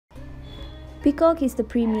Peacock is the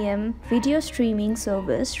premium video streaming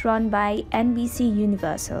service run by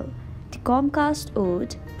NBCUniversal. The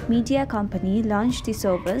Comcast-owned media company launched the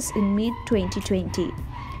service in mid-2020.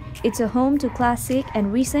 It's a home to classic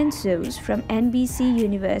and recent shows from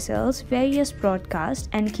NBCUniversal's various broadcast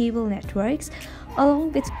and cable networks,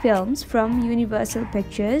 along with films from Universal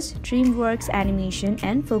Pictures, DreamWorks Animation,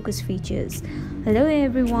 and Focus Features. Hello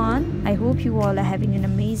everyone, I hope you all are having an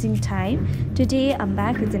amazing time. Today I'm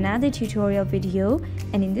back with another tutorial video,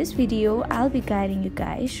 and in this video I'll be guiding you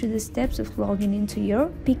guys through the steps of logging into your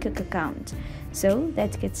Peacock account. So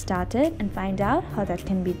let's get started and find out how that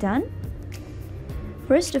can be done.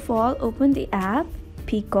 First of all, open the app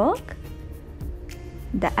Peacock.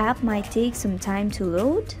 The app might take some time to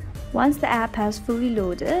load. Once the app has fully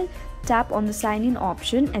loaded, tap on the sign in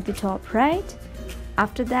option at the top right.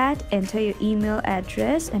 After that, enter your email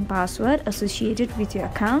address and password associated with your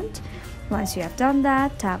account. Once you have done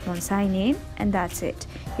that, tap on sign in, and that's it.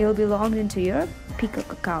 You'll be logged into your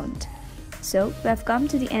Peacock account. So we have come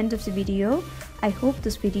to the end of the video. I hope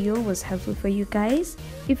this video was helpful for you guys.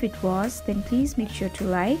 If it was, then please make sure to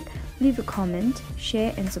like, leave a comment,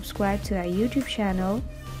 share and subscribe to our YouTube channel.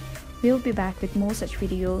 We'll be back with more such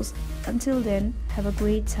videos. Until then, have a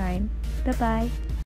great time. Bye bye.